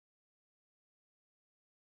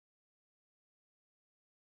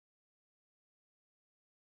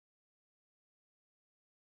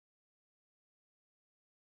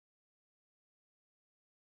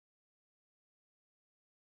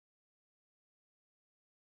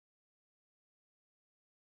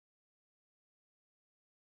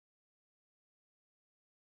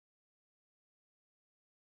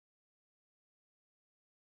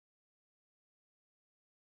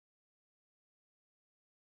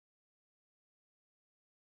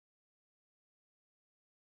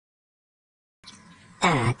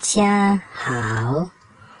大家好，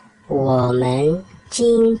我们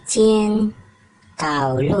今天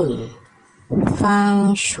讨论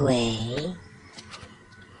风水。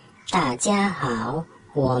大家好，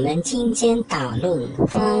我们今天讨论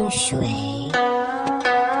风水。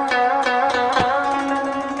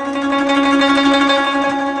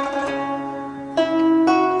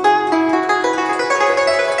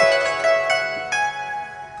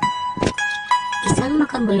Isang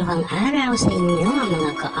makabuluhang araw sa inyo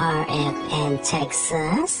mga ka-RFN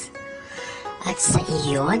Texas at sa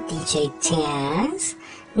iyo DJ Tess.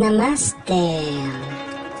 Namaste.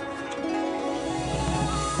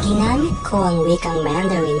 Ginamit ko ang wikang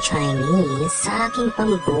Mandarin Chinese sa aking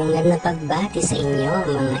pambungad na pagbati sa inyo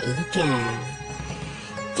mga ika.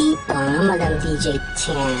 Di ba, Madam DJ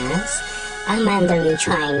Tess, ang Mandarin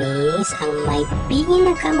Chinese ang may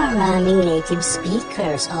pinakamaraming native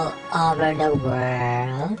speakers all over the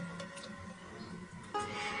world?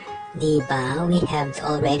 Diba, we have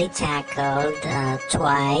already tackled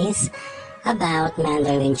twice about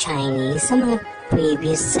Mandarin Chinese sa mga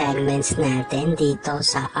previous segments natin dito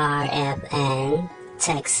sa RFN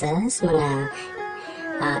Texas, mga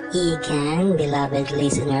igan, beloved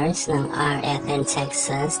listeners ng RFN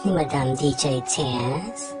Texas ni Madam DJ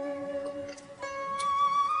Tess.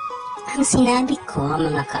 Ang sinabi ko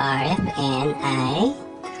mga ka-RFN ay,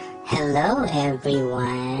 hello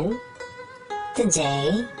everyone!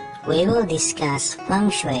 Today, we will discuss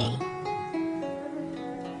Feng Shui.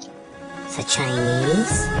 Sa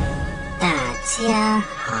Chinese, 大家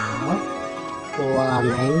好，我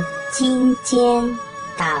们今天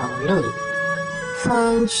讨论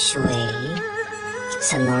风水。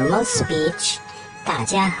Sa normal speech, 大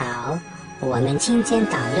家好，我们今天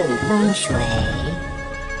讨论风水。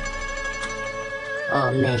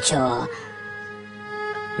medyo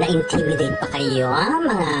na-intimidate pa kayo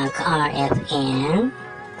mga ka-RFN?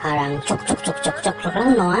 Parang chok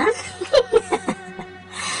lang, no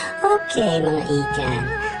Okay, mga ikan.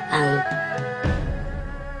 Ang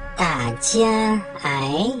tajia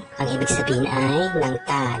ay, ang ibig sabihin ay, ng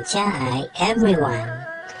tajia ay everyone.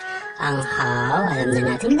 Ang how, alam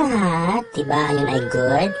na natin lahat, diba? Yun ay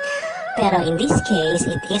good. Pero in this case,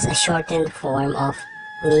 it is a shortened form of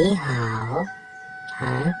ni hao.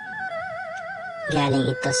 Galing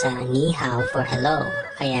ito sa ni hao for hello.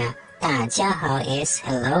 Kaya, 大家好 is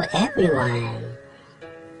hello everyone.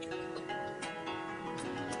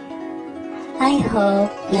 I hope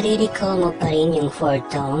nare-recall mo pa rin yung 4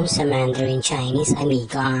 tones sa Mandarin Chinese,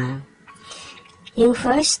 amiga. Yung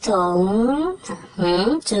first tone,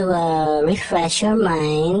 to refresh your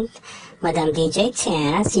mind, Madam DJ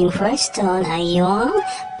Tess, yung first tone ay yung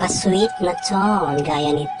pa-sweet na tone,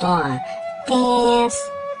 gaya nito, Tess.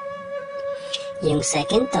 Yung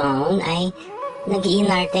second tone ay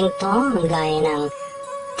nag-iinarteng tone, gaya ng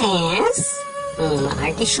Tess.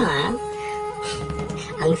 Maarte siya.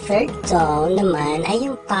 Ang third tone naman ay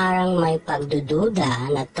yung parang may pagdududa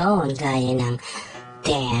na tone, gaya ng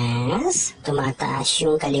Tess. Tumataas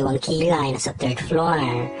yung kaliwang kilay, nasa third floor.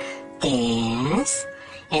 Tess.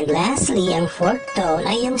 And lastly, ang fourth tone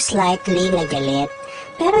ay yung slightly na galit.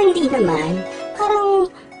 Pero hindi naman, parang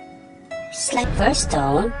slight first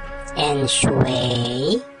tone. And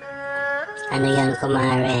shui. Ano yan,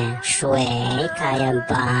 kumare? Shui, kaya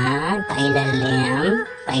ba?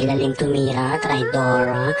 Pailalim tumira,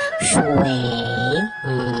 traidora. Shui.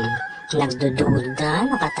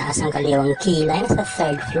 Nagdududa, nakataas ang kaliwang kilay, nasa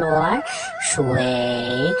third floor.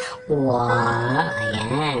 Shui. Wow.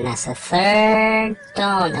 Ayan, nasa third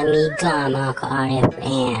tone, amiga, mga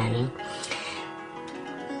ka-RFN.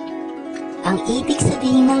 Ang ibig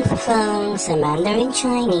sabihin ng feng sa Mandarin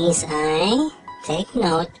Chinese ay, take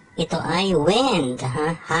note, ito ay wind,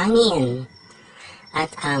 hangin. At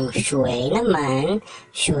ang shui naman,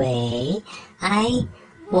 shui, ay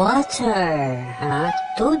water,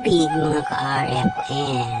 tubig mga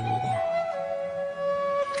ka-RFN.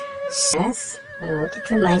 Yes, it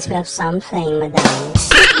reminds me of something, madam.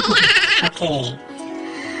 Okay.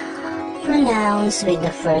 Pronounce with the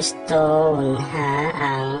first tone,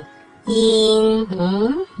 ang yin,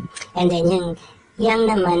 and then yung yang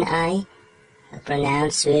naman ay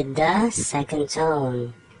pronounce with the second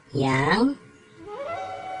tone, yang.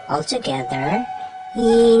 All together,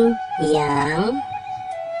 yin, yang.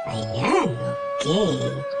 Ayan, okay.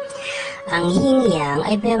 Ang yin-yang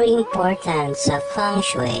ay very important sa feng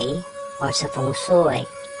shui or sa feng shui.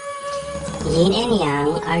 Yin and yang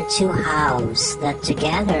are two halves that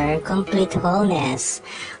together complete wholeness.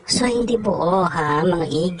 So, hindi buo mga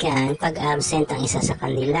igan pag absent ang isa sa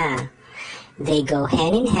kanila. They go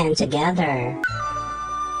hand in hand together.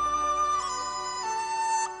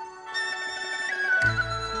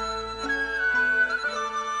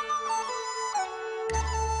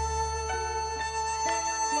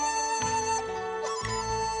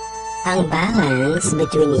 Ang balance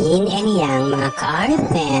between yin and yang, mga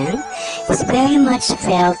ka-RFN, is very much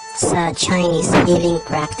felt sa Chinese healing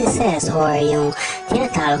practices or yung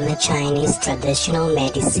tinatawag na Chinese traditional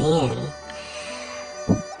medicine.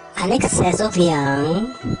 An excess of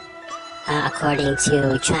yang, according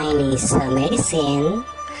to Chinese medicine,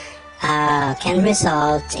 can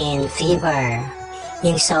result in fever.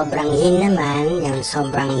 Yung sobrang yin naman, yung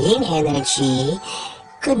sobrang yin energy,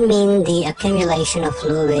 could mean the accumulation of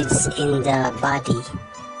fluids in the body.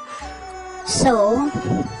 So,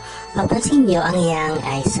 mapansin nyo, ang yang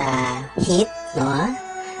ay sa heat, no?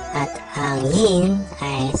 At ang yin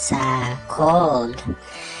ay sa cold.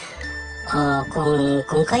 O,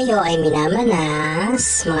 kung kayo ay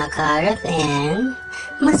minamanas, mga ka-RFN,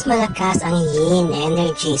 mas malakas ang yin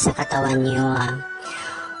energy sa katawan nyo.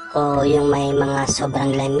 O yung may mga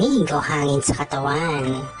sobrang lamig o hangin sa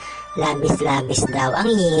katawan, labis-labis daw ang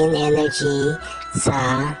yin energy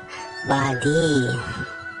sa body.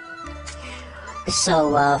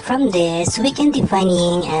 So, from this, we can define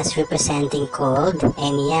yin as representing cold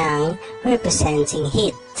and yang representing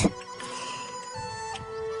heat.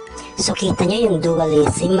 So, kita nyo yung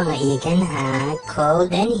dualism, mga igan, ha?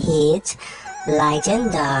 Cold and heat, light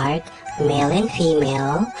and dark, male and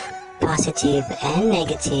female, positive and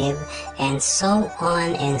negative, and so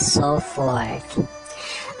on and so forth.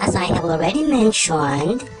 As I have already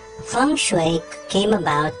mentioned, Feng-Shui came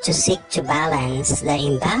about to seek to balance the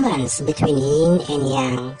imbalance between yin and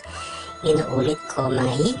yang. Inuulit ko,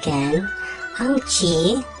 mga igan, ang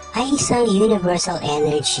Qi ay isang universal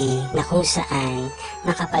energy na kung saan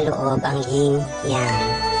nakapaloob ang yin-yang.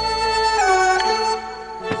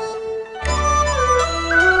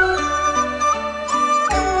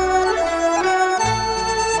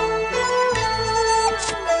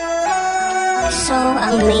 So,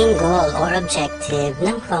 ang main goal or objective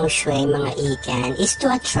ng Feng Shui, mga ikan, is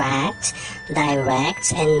to attract,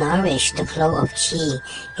 direct, and nourish the flow of Qi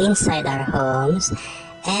inside our homes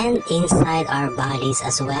and inside our bodies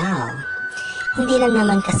as well. Hindi lang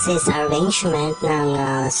naman kasi sa arrangement ng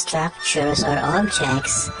structures or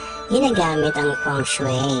objects ginagamit ang Feng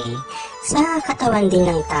Shui. Sa katawan din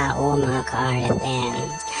ng tao, mga ka-RFN.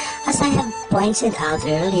 As I have pointed out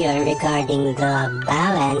earlier regarding the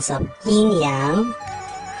balance of yin-yang,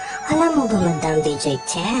 alam mo ba, Madam DJ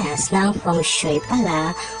Tess, na ang Feng Shui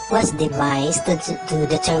pala was devised to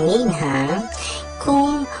determine,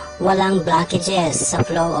 kung walang blockages sa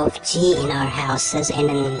flow of Qi in our houses and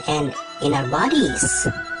in our bodies.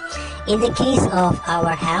 In the case of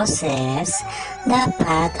our houses,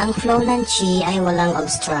 dapat ang flow ng Qi ay walang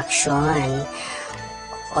obstruction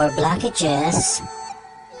or blockages,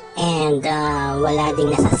 and wala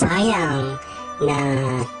ding nasasayang na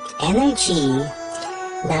energy.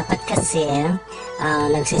 Dapat kasi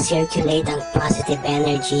nagsisirculate ang positive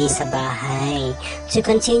energy sa bahay to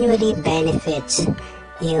continually benefit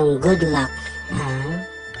yung good luck.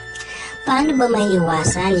 Paano ba may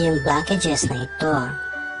iwasan yung blockages na ito?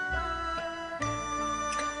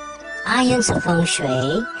 Ayon sa Feng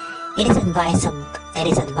Shui, it is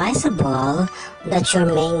advisable that your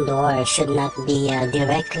main door should not be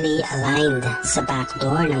directly aligned sa back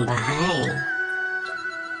door ng bahay.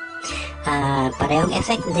 Parehong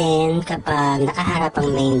effect din kapag nakaharap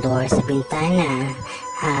ang main door sa bintana,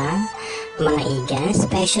 mga igan,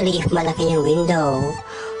 especially if malaki yung window.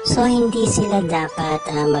 So, hindi sila dapat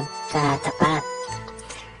magkatapat.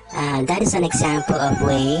 That is an example of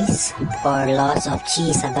ways or loss of Qi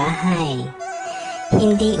sa bahay.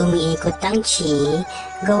 Hindi umiikot ang Qi,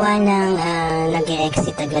 gawa ng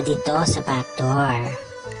nag-e-exit agad dito sa back door.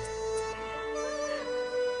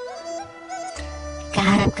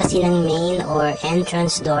 Kaharap kasi ng main or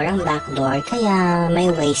entrance door ang back door, kaya may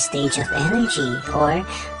wastage of energy or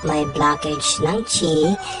may blockage ng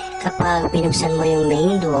Qi. Kapag binuksan mo yung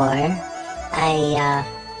main door, ay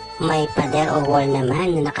may pader o wall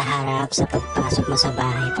naman na nakaharap sa pagpasok mo sa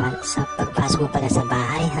bahay. Sa pagpasok mo pala sa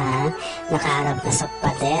bahay, nakaharap na sa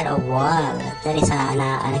pader o wall. That is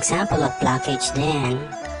an example of blockage din.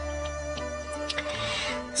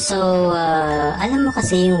 So, alam mo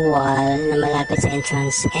kasi yung wall na malapit sa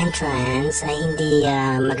entrance ay hindi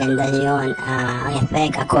maganda yon ang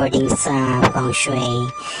effect according sa Feng Shui.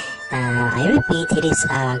 I repeat, it is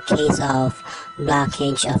a case of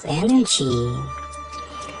blockage of energy.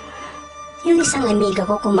 Yung isang amiga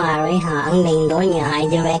ko, kumare, ang main door niya ay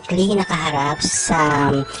directly nakaharap sa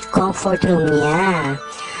comfort room niya.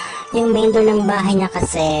 Yung main door ng bahay niya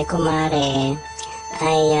kasi, kumare,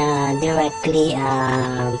 ay directly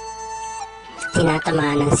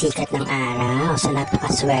tinatamaan ng sikat ng araw. So,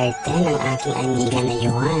 napakaswerte ng aking amiga na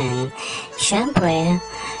yun. Siyempre,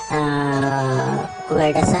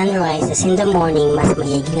 where the sun rises in the morning, mas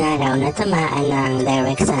maiging araw na tamaan ng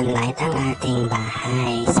direct sunlight ang ating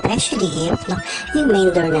bahay. Especially if yung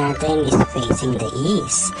main door natin is facing the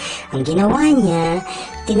east. Ang ginawa niya,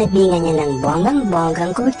 tinabingan niya ng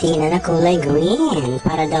bonggang-bonggang kurtina na kulay green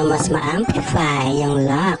para daw mas ma-amplify yung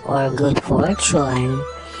luck or good fortune.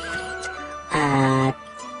 At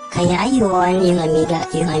kaya ayun, yung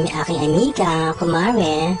aking amiga,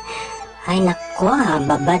 kumare, ay nako,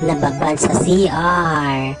 babad na babad sa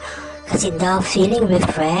CR. Kasi daw feeling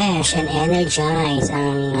refreshed and energized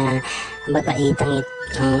ang babaitang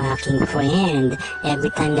ang aking friend.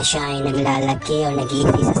 Every time na siya ay naglalaki o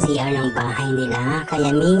nag-iisi sa CR ng bahay nila.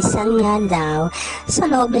 Kaya minsan nga daw, sa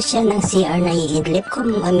loob na siya ng CR na iidlip ko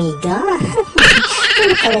mong amiga.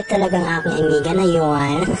 Ano pala talagang aking amiga na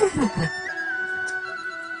yun?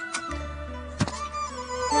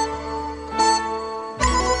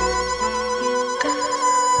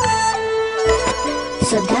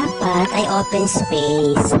 So, dapat ay open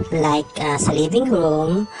space, like sa living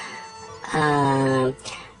room,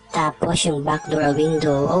 tapos yung back door o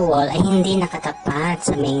window o wall ay hindi nakatapat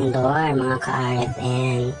sa main door, mga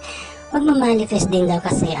ka-RFN. Magmamanifest din daw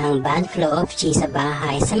kasi ang bad flow of chi sa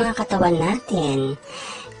bahay sa mga katawan natin.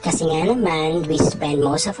 Kasi nga naman, we spend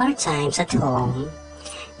most of our times at home.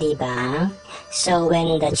 Diba? So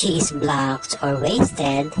when the chi is blocked or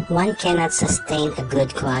wasted, one cannot sustain a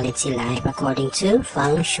good quality life according to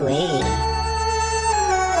FENG-SHUI.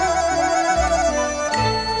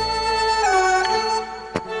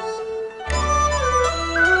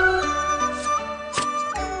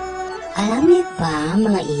 Alam niyo ba,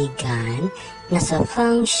 mga igan, na sa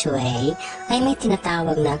FENG-SHUI ay may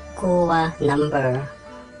tinatawag na KUA number.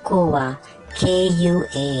 KUA,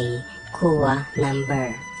 K-U-A, KUA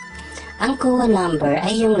number. Ang KUA number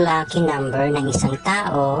ay yung lucky number ng isang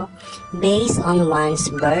tao based on one's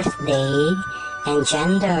birthday and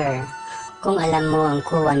gender. Kung alam mo ang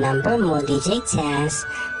KUA number mo, DJ Tess,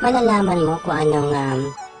 malalaman mo kung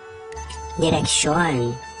anong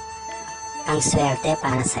direksyon ang swerte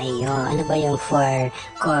para sa iyo. Ano ba yung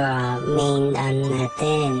main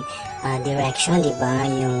natin direction, di ba?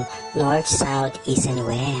 Yung north, south, east, and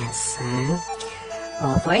west.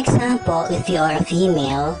 For example, if you are a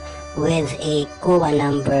female with a KUA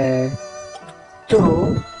number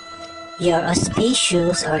 2, your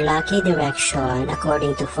auspicious or lucky direction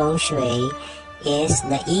according to FENG-SHUI is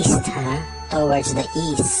the east, towards the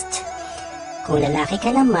east. Kung lalaki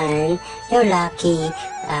ka naman, your lucky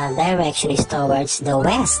direction is towards the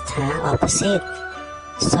west, opposite.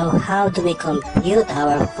 So, how do we compute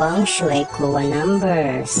our FENG-SHUI KUA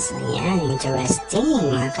numbers? Ayan,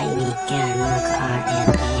 interesting, mga kaibigan, mga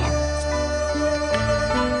ka-RFN.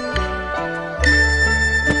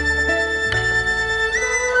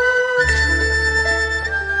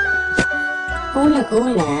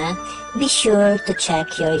 Unang-una, be sure to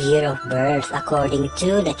check your year of birth according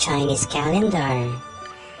to the Chinese calendar.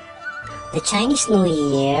 The Chinese New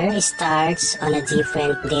Year starts on a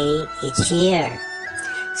different day each year.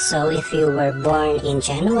 So if you were born in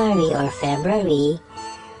January or February,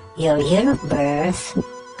 your year of birth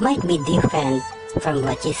might be different from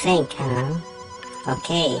what you think,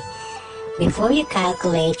 Okay, before you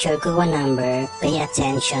calculate your KUA number, pay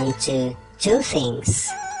attention to two things.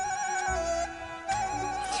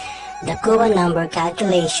 The KUA number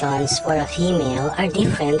calculations for a female are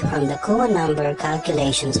different from the KUA number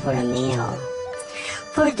calculations for a male.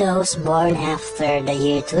 For those born after the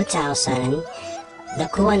year 2000, the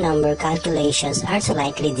KUA number calculations are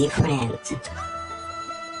slightly different.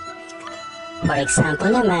 For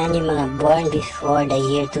example naman, yung mga born before the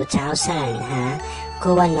year 2000,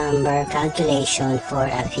 KUA number calculation for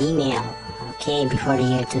a female, okay, before the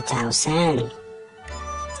year 2000.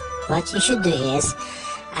 What you should do is,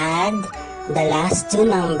 add the last two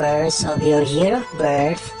numbers of your year of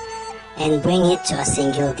birth and bring it to a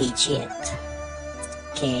single digit.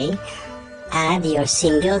 Okay? Add your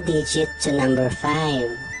single digit to number 5.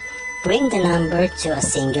 Bring the number to a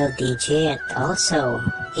single digit also,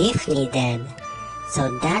 if needed. So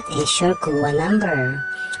that is your KUA number.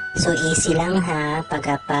 So easy lang pag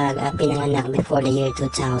pinanganak before the year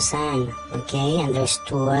 2000. Okay?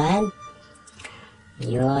 Understood?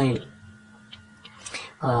 Yun.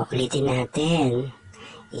 Ulitin natin.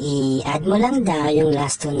 I-add mo lang daw yung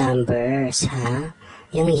last two numbers,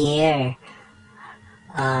 yung year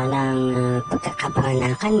ng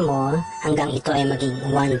pagkakapanganakan mo hanggang ito ay maging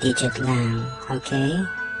 1 digit lang. Okay?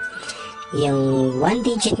 Yung 1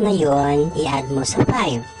 digit na yon, i-add mo sa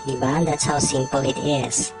 5. Diba? That's how simple it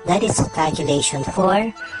is. That is calculation for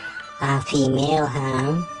female,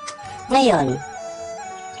 Ngayon,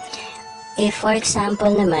 If for example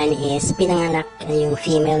naman is pinanganak yung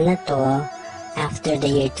female na to after the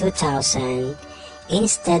year 2000,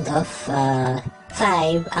 instead of 5,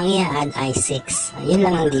 ang i-add ay 6. Yun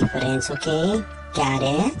lang ang difference, okay? Got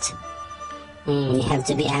it? You have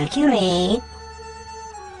to be accurate.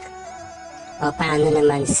 O paano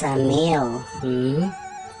naman sa male?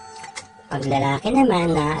 Pag lalaki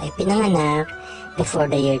naman na ipinanganak before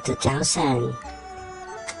the year 2000,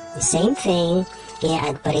 the same thing,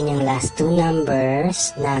 i-add pa rin yung last 2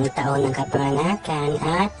 numbers ng taon ng kapanganakan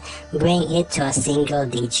at bring it to a single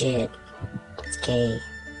digit. Okay.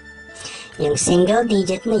 Yung single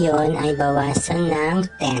digit na yon ay bawasan ng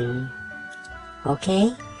 10.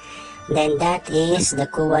 Okay? Then that is the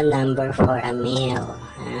kuwa number for a male.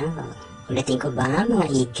 Ulitin ko ba, mga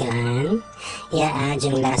igan? I-add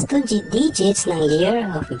yung last 2 digits ng year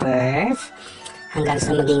of birth hanggang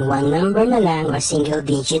sa maging 1 number na lang or single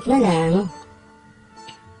digit na lang.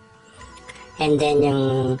 And then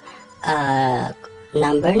yung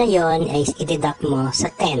number na yon ay i-deduct mo sa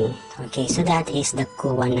 10. Okay, so that is the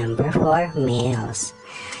kuwa number for males.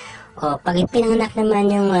 O, pag ipinanganak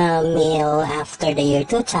naman yung male after the year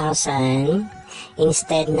 2000,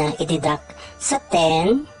 instead na i-deduct sa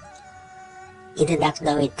 10, i-deduct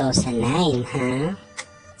daw ito sa 9, ha?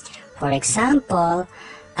 For example,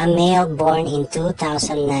 a male born in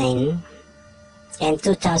 2009 and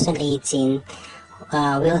 2018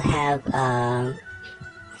 will have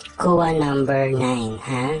kuwa number 9,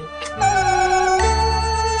 ha?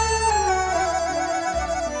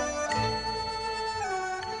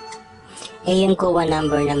 Yung kuwa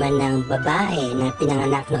number naman ng babae na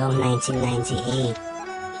pinanganak noong 1998.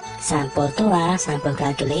 Sample to, sample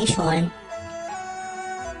calculation.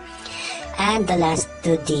 Add the last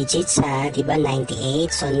 2 digits, diba 98?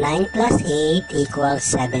 So 9 plus 8 equals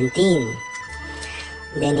 17.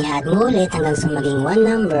 Then, i-add mo ulit hanggang sa maging 1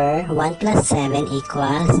 number. 1 plus 7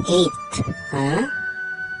 equals 8. Ha?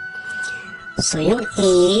 So, yung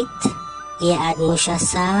 8, i-add mo siya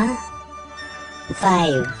sa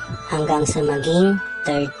 5 hanggang sa maging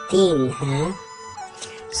 13. Ha?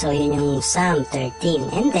 So, yun yung sum,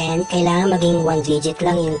 13. And then, kailangan maging 1 digit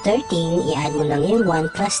lang yung 13. I-add mo lang yung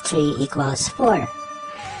 1 plus 3 equals 4.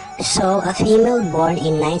 So, a female born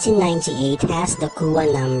in 1998 has the kuwa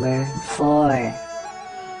number 4.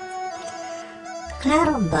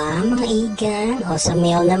 Klaro ba, mga igan? O sa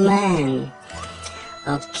male naman.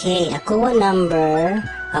 Okay, a kuwa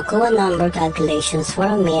number calculations for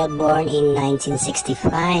a male born in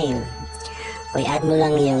 1965. O i-add mo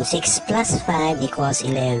lang yung 6 plus 5 equals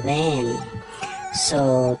 11.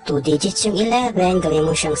 So, 2 digits yung 11, gawin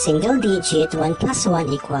mo siyang single digit, 1 plus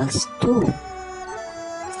 1 equals 2.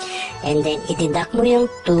 And then, i-deduct mo yung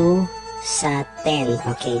 2 sa 10.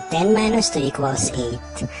 Okay, 10 minus 2 equals 8.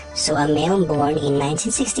 So, a male born in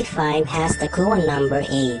 1965 has the kuwa number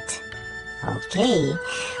 8. Okay.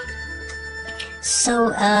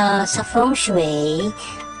 So, sa Feng-Shui,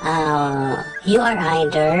 you are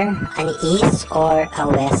either an East or a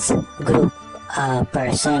West group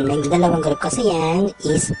person. May dalawang group kasi yan,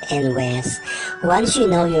 East and West. Once you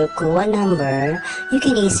know your kuwa number, you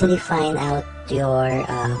can easily find out your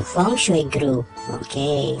Feng-Shui group.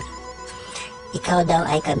 Okay. Ikaw daw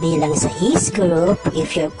ay kabilang sa East group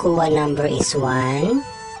if your kuwa number is 1,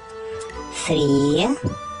 3,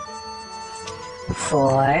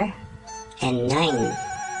 4, and 9.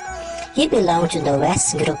 You belong to the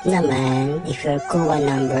West group naman if your kuwa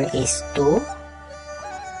number is 2,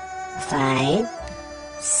 5,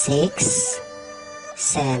 6,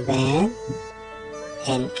 7,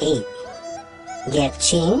 and 8.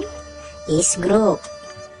 Getching? East group.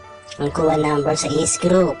 Ang kuwa number sa East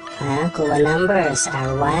group, kuwa numbers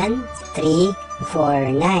are 1, 3,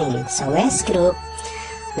 4, 9. Sa West group,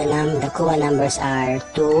 the kuwa numbers are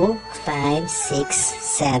 2, 5, 6,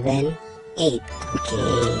 7, 8.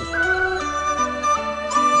 Okay.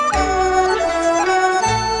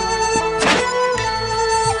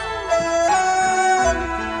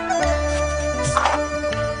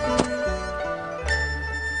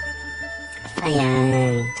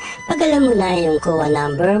 Ayan. Pag alam mo na yung kuwa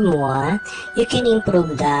number mo, you can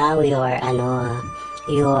improve daw your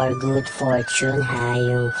good fortune,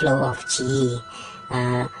 yung flow of chi.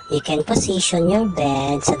 You can position your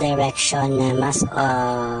bed sa direction na mas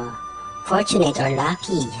fortunate or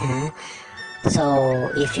lucky, So,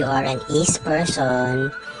 if you are an East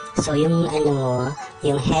person, so yung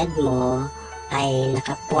yung head mo ay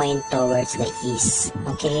naka-point towards the East,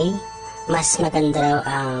 okay? Mas maganda raw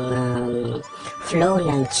ang flow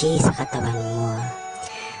ng chi sa katawan mo.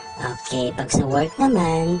 Okay, pag sa work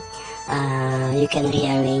naman, you can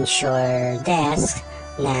rearrange your desk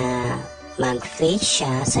na mag-face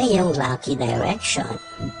siya sa iyong lucky direction.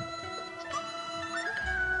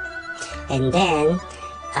 And then,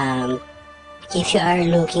 if you are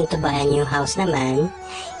looking to buy a new house naman,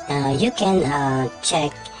 you can check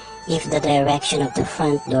if the direction of the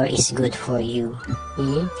front door is good for you.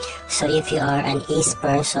 So if you are an east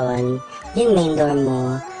person, yung main door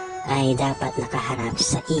mo ay dapat nakaharap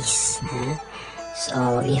sa east.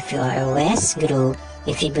 So if you are a west group,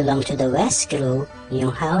 if you belong to the west group,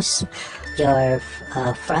 yung house, your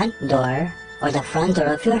front door or the front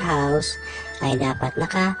door of your house ay dapat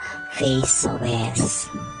naka-face sa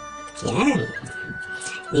west. Yan.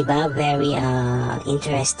 Diba? Very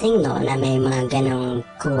interesting, no? Na may mga ganong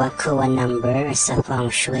kuwa-kuwa number sa feng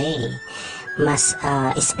shui. Mas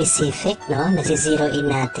specific, no? Nasi-zero in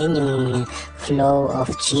natin yung flow of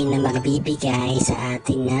chi na magbibigay sa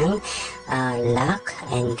atin ng luck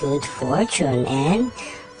and good fortune and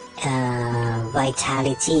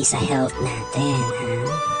vitality sa health natin.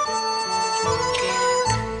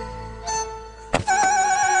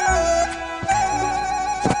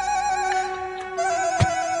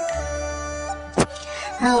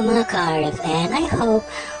 Mga ka-RFN, I hope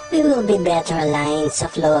we will be better aligned sa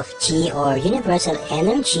flow of chi or universal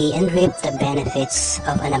energy and reap the benefits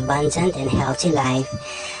of an abundant and healthy life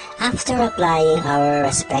after applying our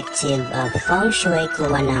respective feng shui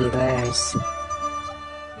kuwa numbers.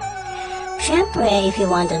 Syempre, if you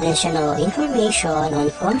want additional information on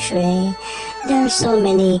feng shui, there are so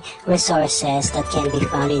many resources that can be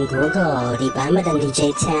found in Google, diba, Madam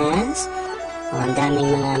DJ Taz? Ang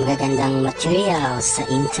daming mga magagandang materials sa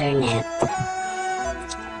internet.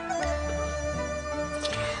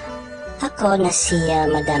 Ako na si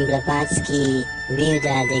Madam Blavatsky,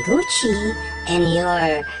 Viuda de Gucci, and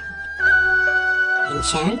your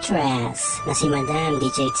enchantress na si Madam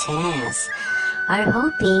DJ Taz are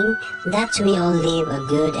hoping that we all live a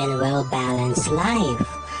good and well-balanced life.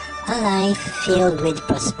 A life filled with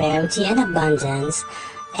prosperity and abundance,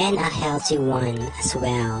 and a healthy one as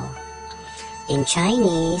well. In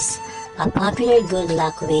Chinese, a popular good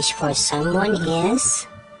luck wish for someone is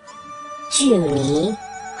祝你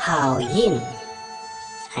好运.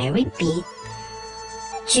 I repeat,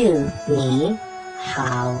 祝你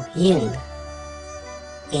好运.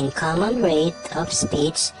 In common rate of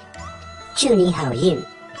speech, 祝你好运.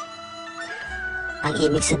 Ang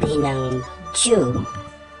ibig sabihin ng 祝,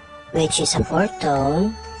 which is a fourth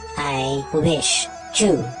tone, ay wish.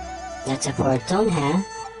 祝. That's a fourth tone, ha?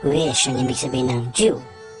 Wish, ang ibig sabihin ng Jew.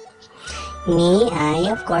 Ni ay,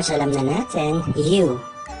 of course, alam na natin, you.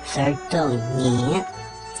 Third tone, ni.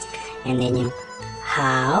 And then yung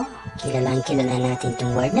how, kilala natin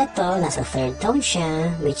itong word na to, nasa third tone siya,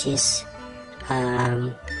 which is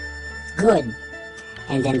good.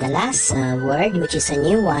 And then the last word, which is a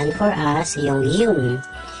new one for us, yung yun.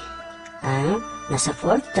 Nasa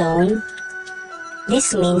fourth tone,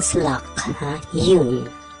 this means luck, yun.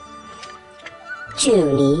 祝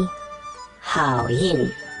你好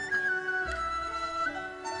运.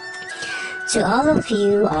 To all of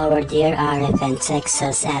you, our dear RFN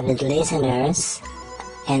Texas avid listeners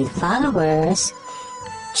and followers,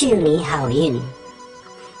 祝你好运.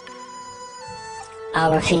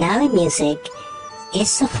 Our finale music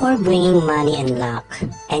is for bringing money and luck.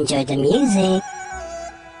 Enjoy the music.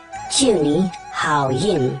 祝你好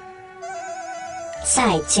运.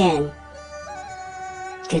 再见.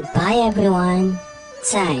 Goodbye everyone.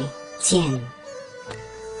 再见.